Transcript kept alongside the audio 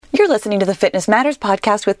You're listening to the Fitness Matters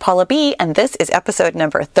podcast with Paula B, and this is episode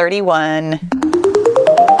number 31.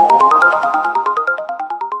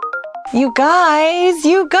 You guys,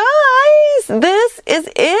 this is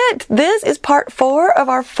it. This is part 4 of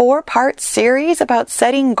our 4-part series about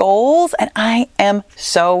setting goals, and I am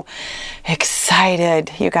so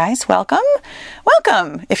excited. You guys, welcome.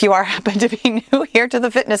 If you happen to be new here to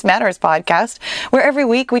the Fitness Matters podcast, where every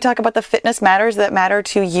week we talk about the fitness matters that matter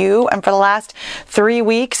to you. And for the last 3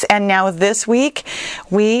 weeks, and now this week,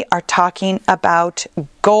 we are talking about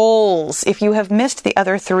goals. If you have missed the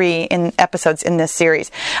other 3 episodes in this series,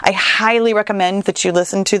 I highly recommend that you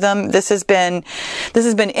listen to them. This has been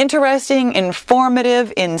interesting,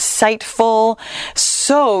 informative, insightful,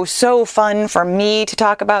 so fun for me to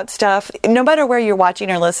talk about stuff. No matter where you're watching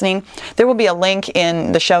or listening, there will be a link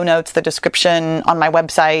in the show notes, the description, on my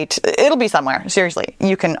website. It'll be somewhere. Seriously,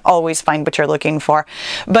 you can always find what you're looking for.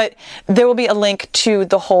 But there will be a link to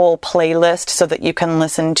the whole playlist so that you can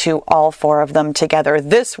listen to all 4 of them together.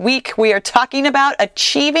 This week, we are talking about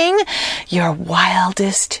achieving your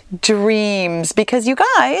wildest dreams. Because you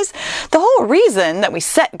guys, the whole reason that we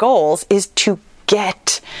set goals is to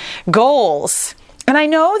get goals. And I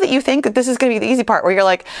know that you think that this is going to be the easy part, where you're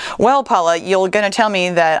like, well, Paula, you're going to tell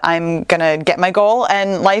me that I'm going to get my goal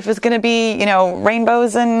and life is going to be,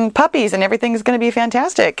 rainbows and puppies and everything's going to be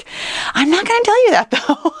fantastic. I'm not going to tell you that,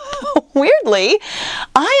 though. Weirdly,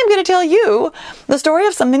 I am going to tell you the story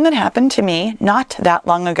of something that happened to me not that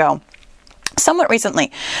long ago. Somewhat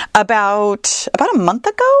recently, about a month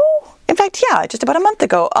ago. In fact, yeah, just about a month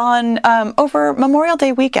ago on over Memorial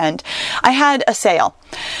Day weekend, I had a sale,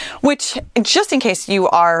 which, just in case you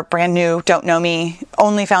are brand new, don't know me,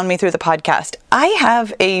 only found me through the podcast, I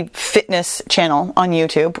have a fitness channel on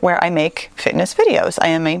YouTube where I make fitness videos. I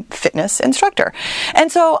am a fitness instructor.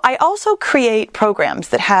 And so I also create programs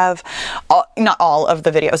that have, not all of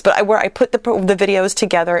the videos, but where I put the videos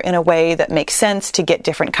together in a way that makes sense to get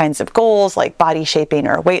different kinds of goals, like body shaping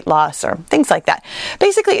or weight loss or things like that.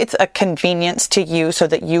 Basically, it's a convenience to you so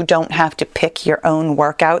that you don't have to pick your own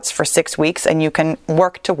workouts for 6 weeks and you can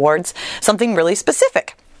work towards something really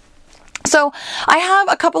specific. So I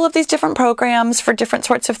have a couple of these different programs for different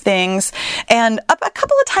sorts of things, and a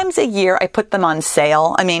couple of times a year I put them on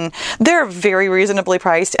sale. I mean, they're very reasonably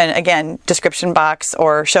priced, and again, description box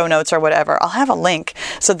or show notes or whatever, I'll have a link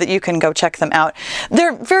so that you can go check them out.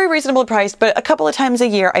 They're very reasonably priced, but a couple of times a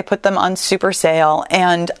year I put them on super sale,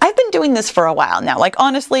 and I've been doing this for a while now. Like,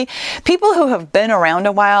 honestly, people who have been around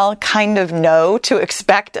a while kind of know to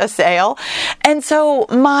expect a sale, and so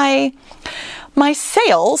my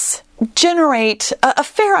sales generate a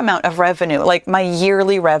fair amount of revenue. Like, my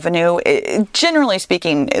yearly revenue, generally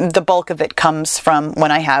speaking, the bulk of it comes from when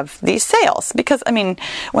I have these sales. Because, I mean,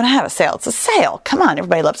 when I have a sale, it's a sale. Come on,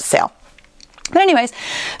 everybody loves a sale. But anyways,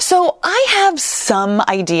 so I have some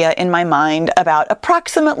idea in my mind about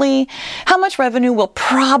approximately how much revenue will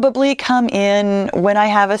probably come in when I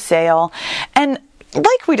have a sale. And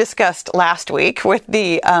like we discussed last week with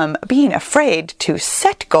the being afraid to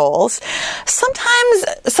set goals,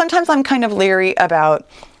 sometimes I'm kind of leery about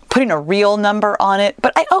putting a real number on it,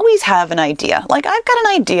 but I always have an idea. Like, I've got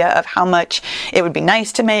an idea of how much it would be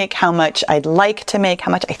nice to make, how much I'd like to make,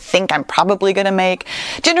 how much I think I'm probably going to make.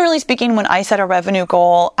 Generally speaking, when I set a revenue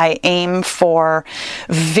goal, I aim for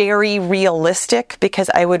very realistic, because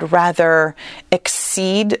I would rather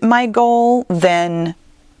exceed my goal than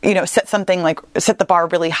set the bar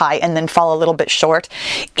really high and then fall a little bit short.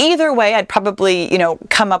 Either way, I'd probably,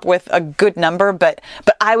 come up with a good number, but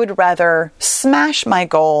I would rather smash my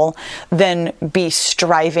goal than be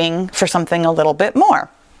striving for something a little bit more.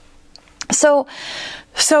 So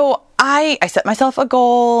I set myself a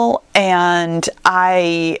goal, and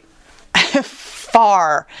I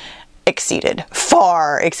far exceeded.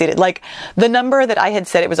 Like, the number that I had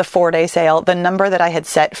set, it was a 4-day sale. The number that I had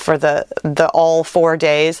set for the all 4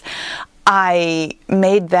 days, I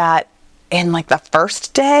made that in like the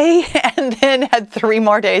first day, and then had 3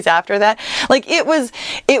 more days after that. Like, it was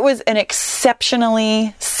an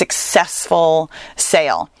exceptionally successful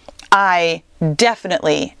sale. I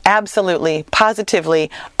definitely, absolutely,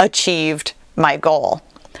 positively achieved my goal.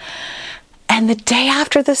 And the day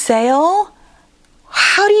after the sale,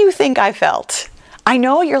 how do you think I felt? I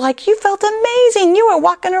know you're like, you felt amazing. You were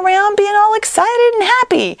walking around being all excited and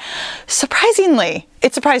happy. Surprisingly,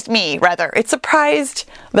 it surprised me, rather. It surprised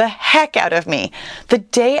the heck out of me. The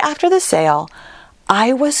day after the sale,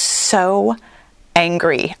 I was so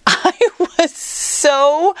angry. I was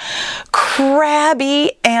so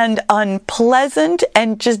crabby and unpleasant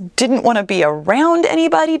and just didn't want to be around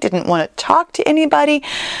anybody, didn't want to talk to anybody.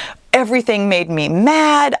 Everything made me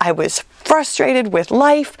mad. I was frustrated with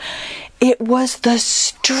life. It was the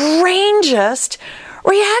strangest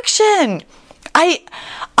reaction.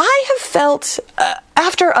 I have felt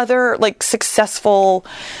after other like successful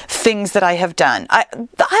things that I have done,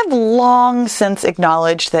 I've long since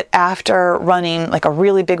acknowledged that after running like a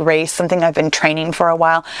really big race, something I've been training for a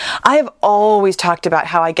while, I have always talked about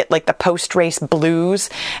how I get like the post-race blues,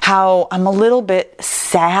 how I'm a little bit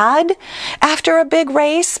sad after a big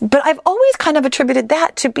race, but I've always kind of attributed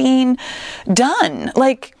that to being done.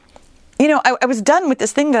 Like, you know, I was done with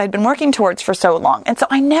this thing that I'd been working towards for so long. And so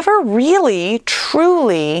I never really,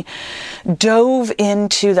 truly dove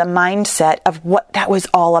into the mindset of what that was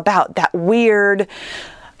all about. That weird,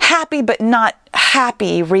 happy but not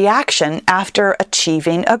happy reaction after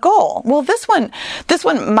achieving a goal. Well, this one,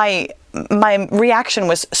 my reaction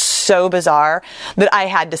was so bizarre that I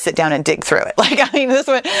had to sit down and dig through it. Like, I mean,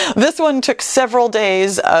 this one took several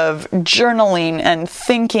days of journaling and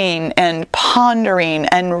thinking and pondering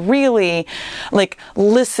and really like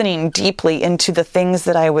listening deeply into the things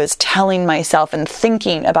that I was telling myself and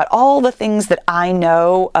thinking about all the things that I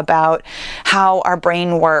know about how our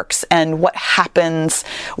brain works and what happens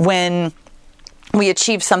when we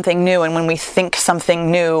achieve something new and when we think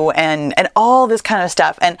something new and all this kind of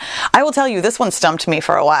stuff. And I will tell you, this one stumped me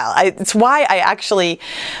for a while. It's why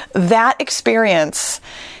that experience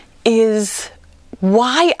is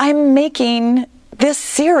why I'm making this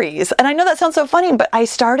series. And I know that sounds so funny, but I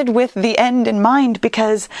started with the end in mind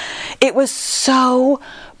because it was so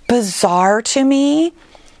bizarre to me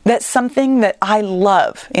that something that I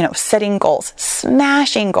love, you know, setting goals,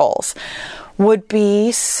 smashing goals, would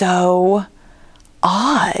be so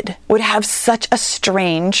odd, would have such a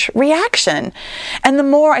strange reaction. And the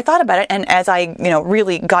more I thought about it, and as I,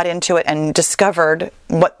 really got into it and discovered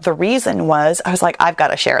what the reason was, I was like, I've got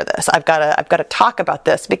to share this. I've got to talk about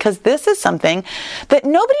this because this is something that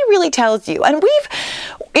nobody really tells you. And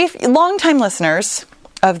if longtime listeners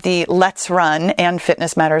of the Let's Run and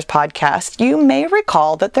Fitness Matters podcast, you may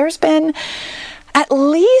recall that there's been at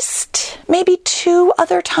least maybe 2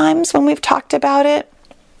 other times when we've talked about it.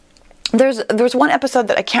 There's one episode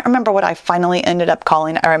that I can't remember what I finally ended up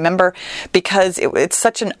calling. I remember because it's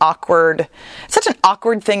such an awkward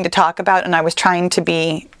thing to talk about, and I was trying to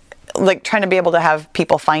be able to have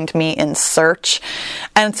people find me in search.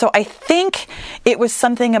 And so I think it was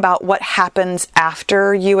something about what happens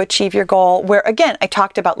after you achieve your goal, where again, I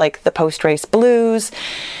talked about like the post-race blues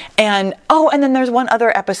and then there's one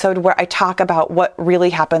other episode where I talk about what really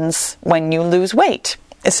happens when you lose weight,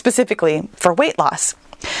 specifically for weight loss.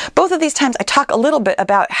 Both of these times I talk a little bit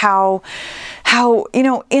about how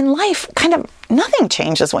in life kind of nothing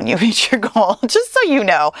changes when you reach your goal. Just so you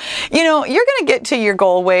know, you're going to get to your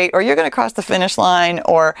goal weight, or you're going to cross the finish line,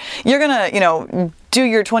 or you're going to, do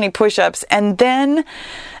your 20 push-ups, and then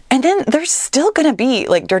there's still going to be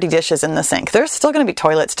like dirty dishes in the sink. There's still going to be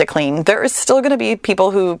toilets to clean. There is still going to be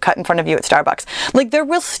people who cut in front of you at Starbucks. Like, there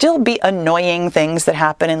will still be annoying things that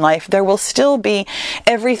happen in life. There will still be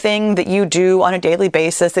everything that you do on a daily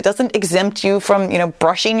basis. It doesn't exempt you from,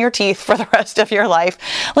 brushing your teeth for the rest of your life.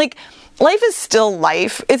 Like, life is still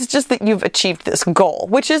life. It's just that you've achieved this goal,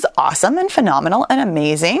 which is awesome and phenomenal and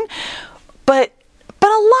amazing. But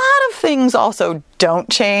a lot of things also don't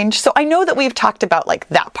change. So I know that we've talked about like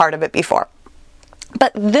that part of it before.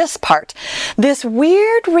 But this part, this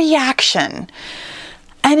weird reaction,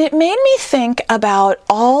 and it made me think about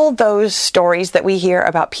all those stories that we hear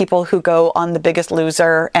about people who go on The Biggest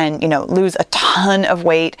Loser and, lose a ton of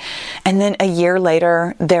weight. And then a year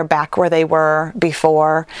later, they're back where they were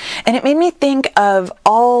before. And it made me think of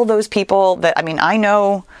all those people that, I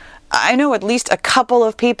know at least a couple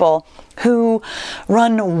of people who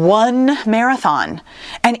run one marathon.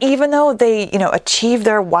 And even though they, achieved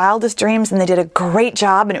their wildest dreams and they did a great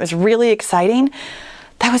job and it was really exciting,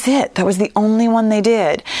 that was it. That was the only one they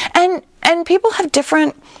did. And people have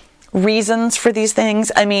different reasons for these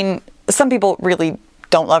things. Some people really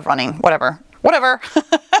don't love running, whatever.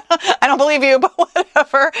 I don't believe you, but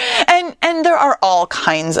whatever. And there are all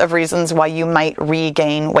kinds of reasons why you might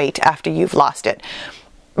regain weight after you've lost it.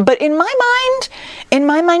 But in my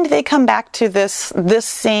mind, they come back to this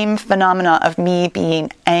same phenomena of me being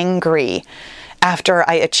angry after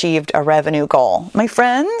I achieved a revenue goal. My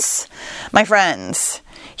friends,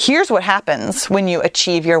 here's what happens when you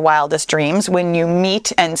achieve your wildest dreams, when you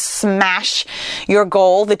meet and smash your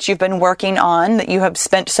goal that you've been working on, that you have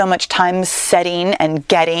spent so much time setting and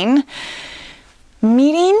getting.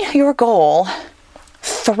 Meeting your goal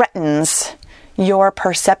threatens your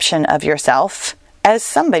perception of yourself as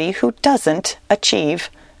somebody who doesn't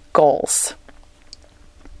achieve goals.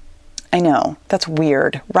 I know, that's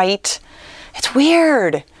weird, right? It's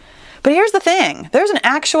weird. But here's the thing. There's an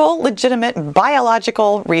actual, legitimate,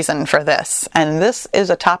 biological reason for this. And this is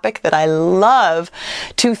a topic that I love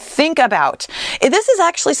to think about. This is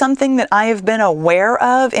actually something that I have been aware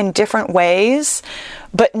of in different ways,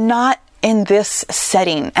 but not in this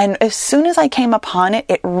setting. And as soon as I came upon it,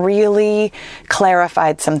 it really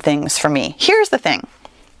clarified some things for me. Here's the thing.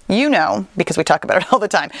 You know, because we talk about it all the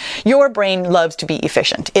time, your brain loves to be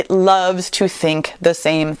efficient. It loves to think the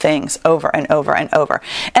same things over and over and over.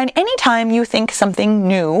 And anytime you think something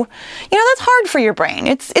new, that's hard for your brain.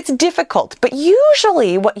 It's difficult. But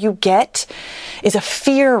usually what you get is a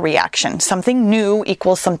fear reaction. Something new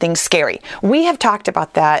equals something scary. We have talked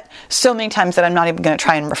about that so many times that I'm not even going to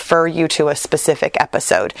try and refer you to a specific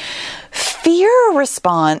episode. Fear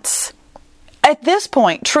response, at this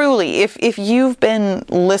point, truly, if you've been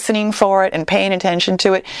listening for it and paying attention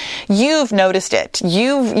to it, you've noticed it.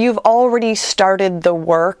 You've already started the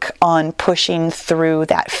work on pushing through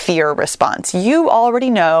that fear response. You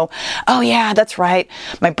already know, oh yeah, that's right.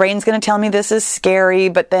 My brain's going to tell me this is scary,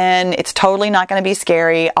 but then it's totally not going to be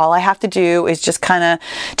scary. All I have to do is just kind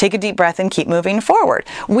of take a deep breath and keep moving forward.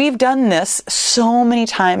 We've done this so many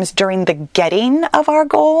times during the getting of our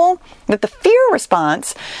goal that the fear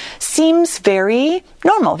response seems very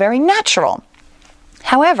normal, very natural.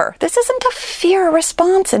 However, this isn't a fear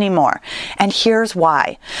response anymore. And here's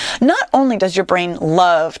why. Not only does your brain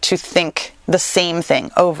love to think the same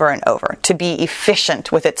thing over and over, to be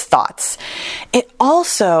efficient with its thoughts, it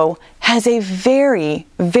also has a very,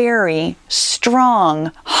 very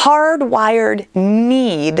strong, hardwired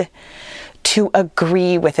need to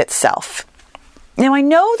agree with itself. Now, I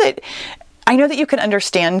know that you can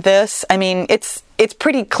understand this. I mean, it's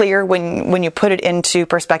pretty clear when you put it into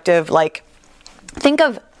perspective. Like, think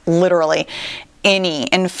of literally any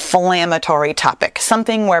inflammatory topic,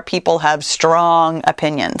 something where people have strong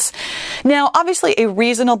opinions. Now, obviously, a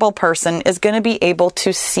reasonable person is going to be able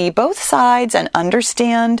to see both sides and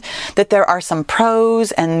understand that there are some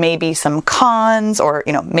pros and maybe some cons, or,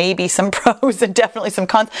 maybe some pros and definitely some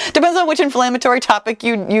cons. Depends on which inflammatory topic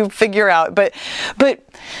you figure out. But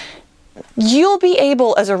you'll be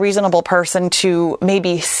able, as a reasonable person, to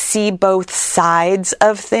maybe see both sides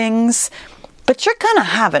of things, but you're going to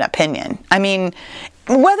have an opinion. I mean,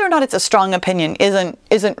 whether or not it's a strong opinion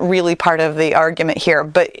isn't really part of the argument here,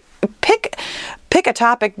 but pick a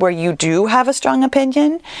topic where you do have a strong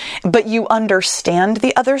opinion, but you understand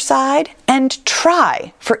the other side, and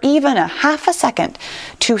try for even a half a second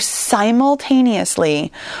to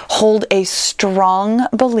simultaneously hold a strong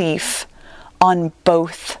belief on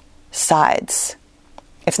both sides.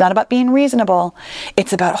 It's not about being reasonable.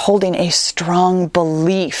 It's about holding a strong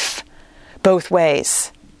belief both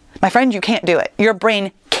ways. My friend, you can't do it. Your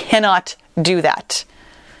brain cannot do that.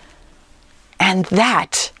 And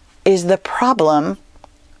that is the problem,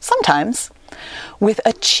 sometimes, with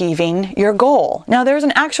achieving your goal. Now, there's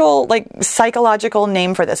an actual psychological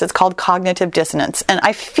name for this. It's called cognitive dissonance. And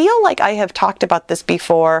I feel like I have talked about this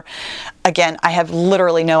before. Again, I have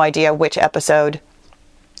literally no idea which episode.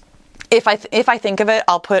 If I think of it,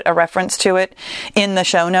 I'll put a reference to it in the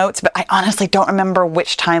show notes, but I honestly don't remember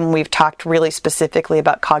which time we've talked really specifically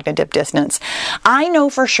about cognitive dissonance. I know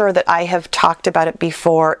for sure that I have talked about it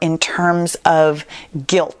before in terms of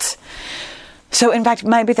guilt. So in fact,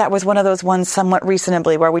 maybe that was one of those ones somewhat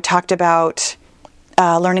recently where we talked about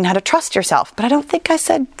learning how to trust yourself, but I don't think I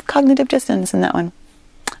said cognitive dissonance in that one.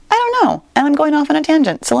 I don't know, and I'm going off on a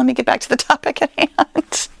tangent, so let me get back to the topic at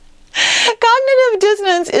hand. Cognitive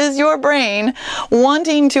dissonance is your brain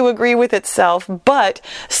wanting to agree with itself, but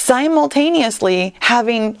simultaneously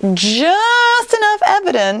having just enough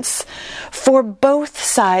evidence for both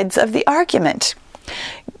sides of the argument.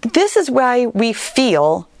 This is why we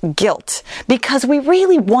feel guilt, because we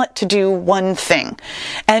really want to do one thing.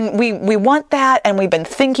 And we want that, and we've been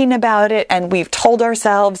thinking about it, and we've told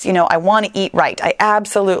ourselves, I want to eat right. I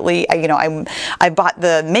absolutely, I bought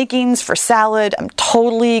the makings for salad. I'm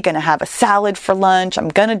totally going to have a salad for lunch. I'm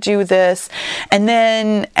going to do this. And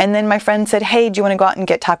then my friend said, hey, do you want to go out and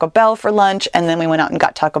get Taco Bell for lunch? And then we went out and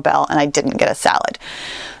got Taco Bell, and I didn't get a salad.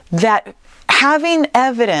 That having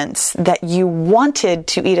evidence that you wanted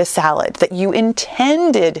to eat a salad, that you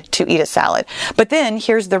intended to eat a salad, but then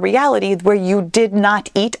here's the reality where you did not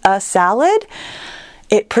eat a salad,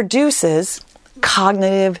 it produces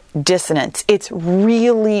cognitive dissonance. It's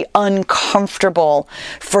really uncomfortable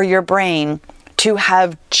for your brain to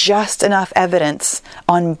have just enough evidence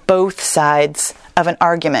on both sides of an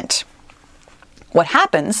argument. What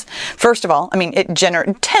happens, first of all, it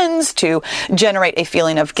tends to generate a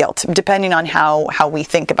feeling of guilt, depending on how we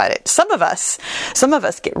think about it. Some of us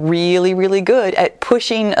get really, really good at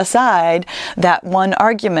pushing aside that one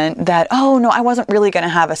argument that, oh no, I wasn't really going to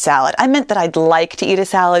have a salad. I meant that I'd like to eat a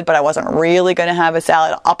salad, but I wasn't really going to have a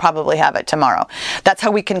salad. I'll probably have it tomorrow. That's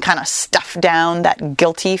how we can kind of stuff down that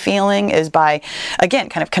guilty feeling, is by, again,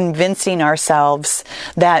 kind of convincing ourselves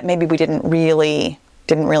that maybe we didn't really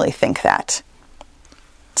think that.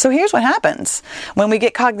 So here's what happens when we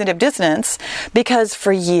get cognitive dissonance, because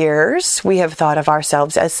for years we have thought of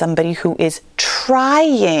ourselves as somebody who is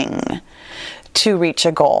trying to reach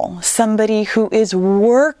a goal, somebody who is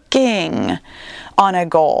working on a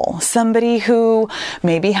goal, somebody who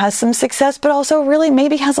maybe has some success, but also really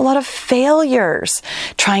maybe has a lot of failures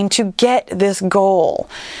trying to get this goal.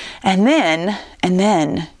 And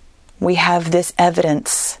then we have this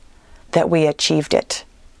evidence that we achieved it.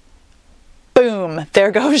 Boom,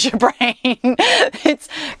 there goes your brain. It's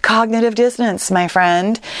cognitive dissonance, my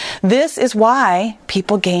friend. This is why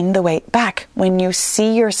people gain the weight back. When you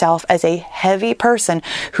see yourself as a heavy person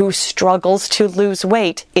who struggles to lose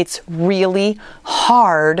weight, it's really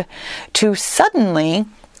hard to suddenly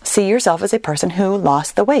see yourself as a person who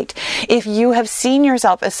lost the weight. If you have seen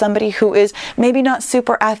yourself as somebody who is maybe not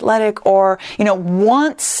super athletic, or,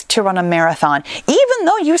 wants to run a marathon, even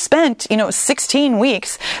though you spent, 16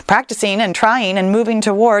 weeks practicing and trying and moving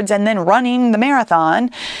towards and then running the marathon,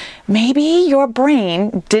 maybe your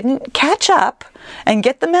brain didn't catch up and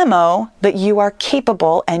get the memo that you are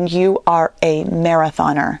capable and you are a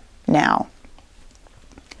marathoner now.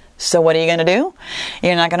 So what are you going to do?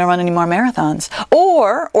 You're not going to run any more marathons.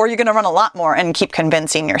 Or you're going to run a lot more and keep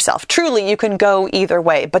convincing yourself. Truly, you can go either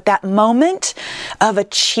way. But that moment of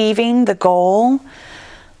achieving the goal,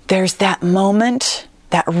 there's that moment,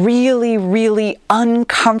 that really, really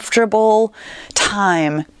uncomfortable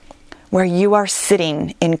time where you are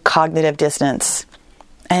sitting in cognitive dissonance.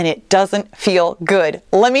 And it doesn't feel good.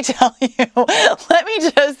 Let me tell you, let me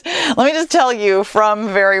just tell you from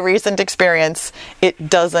very recent experience, it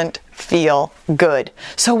doesn't feel good.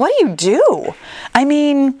 So what do? I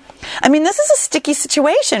mean, this is a sticky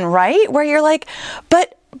situation, right? Where you're like,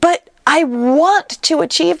 but I want to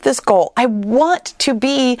achieve this goal. I want to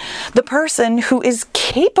be the person who is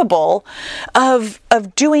capable of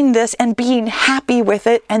doing this and being happy with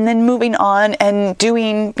it and then moving on and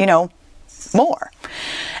doing, more.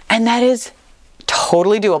 And that is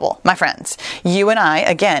totally doable, my friends. You and I,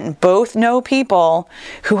 again, both know people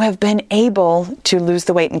who have been able to lose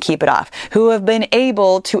the weight and keep it off, who have been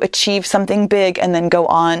able to achieve something big and then go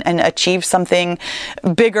on and achieve something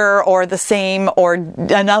bigger or the same or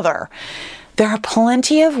another. There are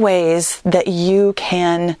plenty of ways that you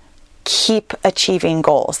can keep achieving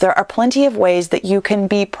goals. There are plenty of ways that you can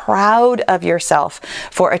be proud of yourself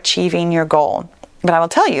for achieving your goal. But I will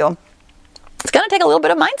tell you, it's going to take a little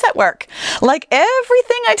bit of mindset work. Like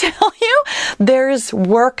everything I tell you, there's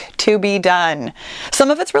work to be done.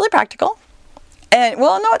 Some of it's really practical. And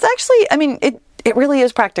it's actually, it really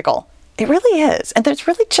is practical. It really is. And there's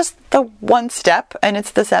really just the one step, and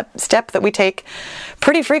it's the step that we take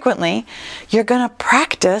pretty frequently. You're going to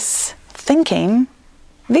practice thinking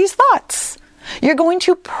these thoughts. You're going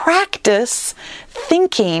to practice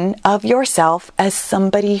thinking of yourself as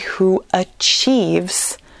somebody who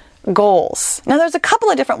achieves goals. Now, there's a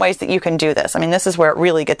couple of different ways that you can do this. This is where it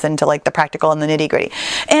really gets into like the practical and the nitty-gritty.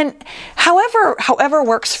 And however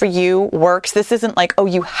works for you works. This isn't like, oh,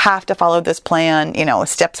 you have to follow this plan,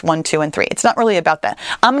 steps 1, 2, and 3. It's not really about that.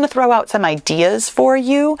 I'm going to throw out some ideas for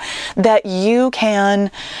you that you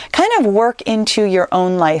can kind of work into your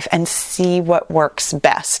own life and see what works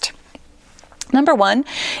best. Number 1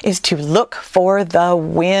 is to look for the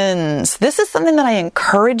wins. This is something that I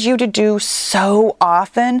encourage you to do so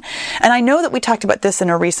often. And I know that we talked about this in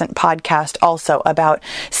a recent podcast also, about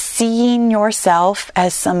seeing yourself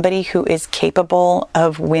as somebody who is capable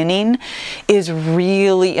of winning is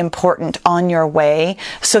really important on your way,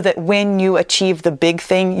 so that when you achieve the big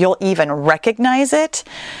thing, you'll even recognize it.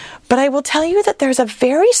 But I will tell you that there's a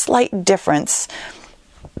very slight difference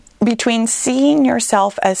between seeing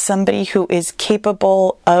yourself as somebody who is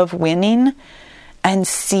capable of winning and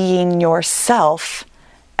seeing yourself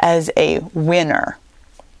as a winner.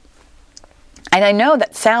 And I know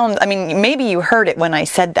that sounds, maybe you heard it when I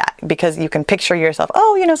said that, because you can picture yourself,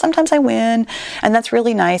 sometimes I win, and that's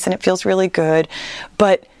really nice and it feels really good.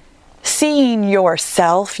 But seeing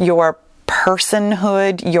yourself, your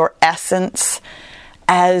personhood, your essence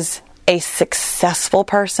as a successful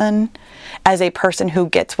person, as a person who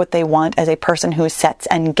gets what they want, as a person who sets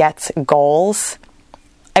and gets goals,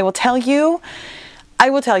 I will tell you, I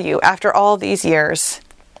will tell you, after all these years,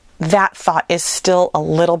 that thought is still a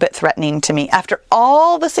little bit threatening to me. After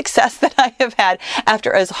all the success that I have had,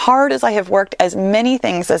 after as hard as I have worked, as many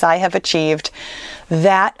things as I have achieved,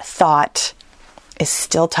 that thought is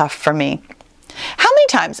still tough for me. How many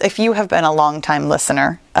times, if you have been a long-time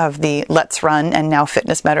listener of the Let's Run and Now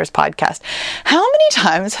Fitness Matters podcast, how many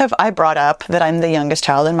times have I brought up that I'm the youngest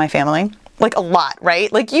child in my family? Like a lot,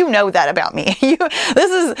 right? Like, you know that about me.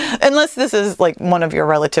 Unless this is like one of your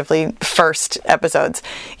relatively first episodes,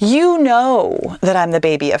 you know that I'm the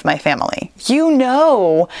baby of my family. You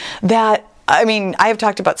know that, I mean, I have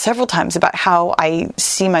talked about several times about how I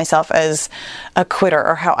see myself as a quitter,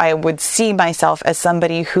 or how I would see myself as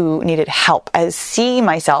somebody who needed help, see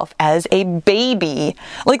myself as a baby,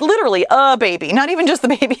 like literally a baby, not even just the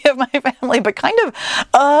baby of my family, but kind of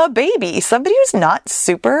a baby, somebody who's not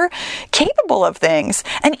super capable of things.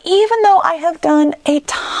 And even though I have done a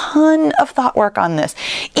ton of thought work on this,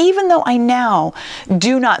 even though I now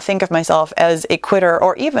do not think of myself as a quitter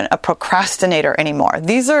or even a procrastinator anymore,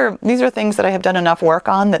 these are things that I have done enough work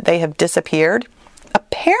on that they have disappeared.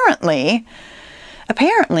 Apparently,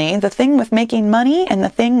 the thing with making money and the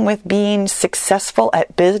thing with being successful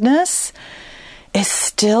at business is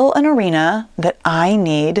still an arena that I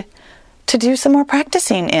need to do some more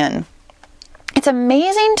practicing in. It's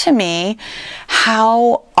amazing to me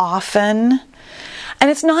how often, and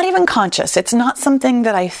it's not even conscious, it's not something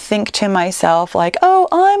that I think to myself like, oh,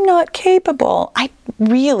 I'm not capable. I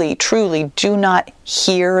really, truly do not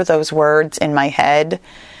hear those words in my head.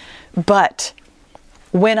 But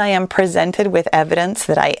when I am presented with evidence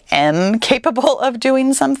that I am capable of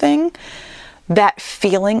doing something, that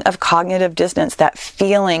feeling of cognitive dissonance, that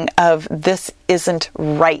feeling of this isn't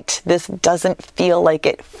right, this doesn't feel like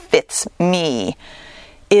it fits me,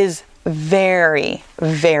 is very,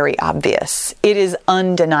 very obvious. It is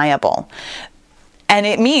undeniable. And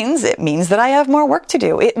it means that I have more work to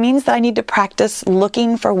do. It means that I need to practice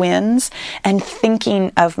looking for wins and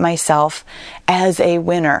thinking of myself as a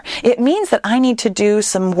winner. It means that I need to do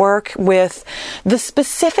some work with the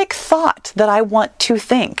specific thought that I want to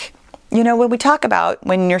think. You know, when we talk about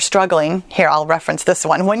when you're struggling, here I'll reference this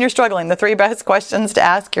one. When you're struggling, the 3 best questions to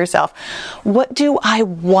ask yourself: what do I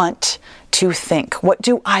want to think? What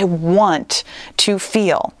do I want to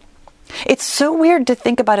feel? It's so weird to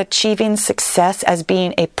think about achieving success as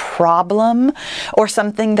being a problem or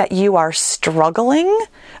something that you are struggling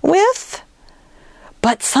with,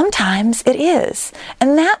 but sometimes it is.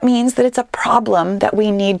 And that means that it's a problem that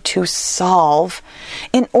we need to solve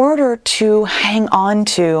in order to hang on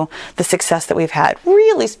to the success that we've had,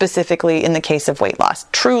 really specifically in the case of weight loss.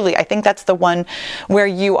 Truly, I think that's the one where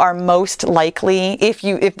you are most likely, if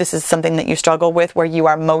this is something that you struggle with, where you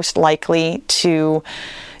are most likely to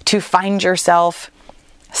find yourself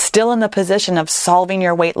still in the position of solving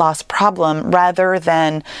your weight loss problem rather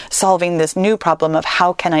than solving this new problem of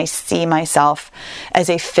how can I see myself as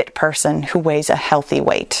a fit person who weighs a healthy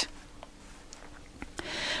weight.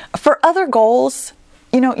 For other goals,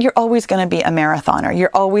 you know, you're always going to be a marathoner.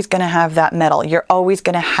 You're always going to have that medal. You're always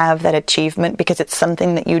going to have that achievement because it's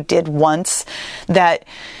something that you did once that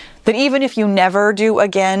even if you never do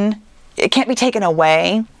again, it can't be taken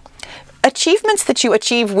away. Achievements that you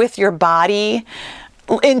achieve with your body,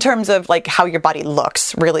 in terms of like how your body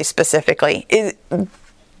looks really specifically,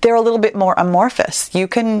 they're a little bit more amorphous. You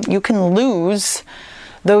can lose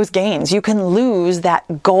those gains. You can lose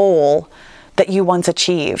that goal that you once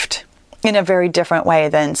achieved in a very different way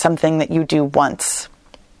than something that you do once.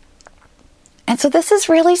 And so this is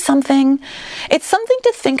really something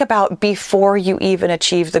to think about before you even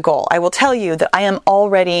achieve the goal. I will tell you that I am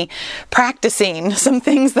already practicing some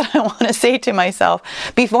things that I want to say to myself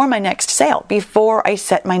before my next sale, before I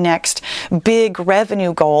set my next big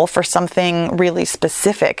revenue goal for something really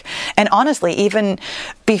specific. And honestly, even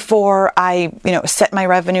before I, set my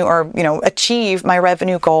revenue or, achieve my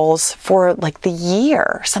revenue goals for like the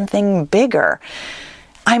year, something bigger,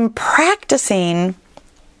 I'm practicing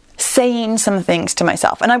saying some things to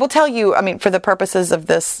myself. And I will tell you, for the purposes of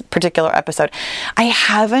this particular episode, I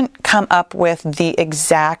haven't come up with the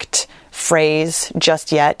exact phrase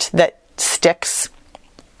just yet that sticks.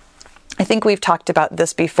 I think we've talked about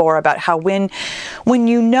this before, about how when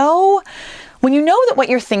you know that what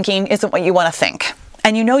you're thinking isn't what you want to think,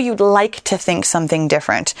 and you'd like to think something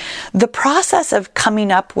different, the process of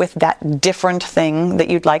coming up with that different thing that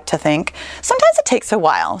you'd like to think, sometimes it takes a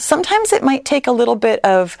while. Sometimes it might take a little bit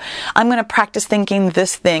of, I'm going to practice thinking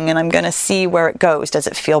this thing and I'm going to see where it goes. Does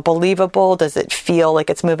it feel believable? Does it feel like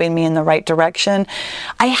it's moving me in the right direction?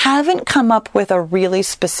 I haven't come up with a really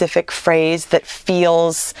specific phrase that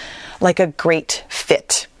feels like a great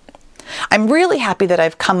fit. I'm really happy that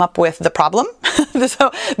I've come up with the problem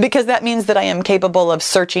because that means that I am capable of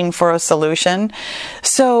searching for a solution.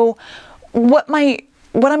 So what I'm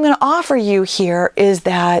going to offer you here is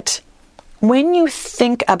that when you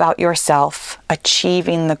think about yourself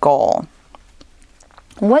achieving the goal,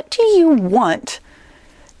 what do you want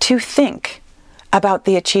to think about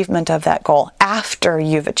the achievement of that goal after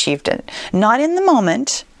you've achieved it? Not in the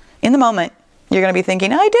moment. In the moment, you're going to be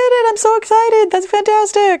thinking, I did it, I'm so excited, that's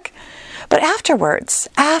fantastic. But afterwards,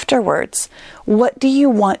 what do you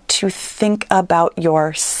want to think about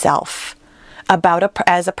yourself,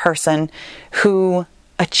 as a person who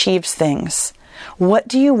achieves things? What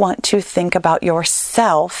do you want to think about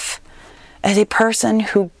yourself as a person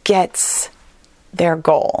who gets their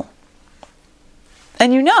goal?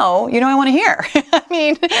 And you know I want to hear. I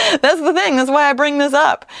mean, that's the thing. That's why I bring this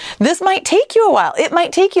up. This might take you a while. It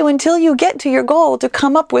might take you until you get to your goal to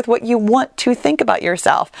come up with what you want to think about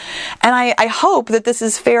yourself. And I hope that this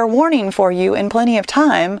is fair warning for you in plenty of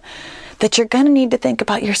time that you're going to need to think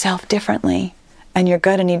about yourself differently. And you're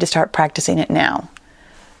going to need to start practicing it now.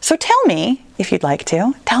 So tell me, if you'd like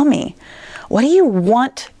to, tell me, what do you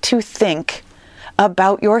want to think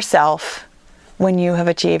about yourself when you have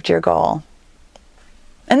achieved your goal?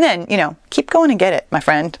 And then, keep going and get it, my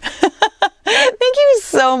friend. Thank you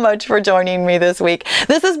so much for joining me this week.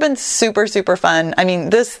 This has been super, super fun. I mean,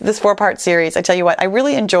 this 4-part series, I tell you what, I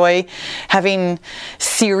really enjoy having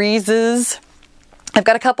series. I've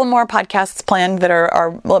got a couple more podcasts planned that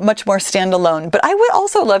are much more standalone, but I would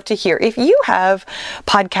also love to hear if you have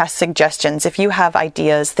podcast suggestions, if you have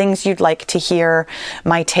ideas, things you'd like to hear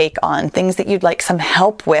my take on, things that you'd like some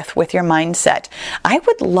help with your mindset. I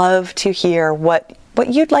would love to hear what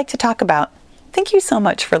you'd like to talk about. Thank you so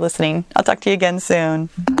much for listening. I'll talk to you again soon.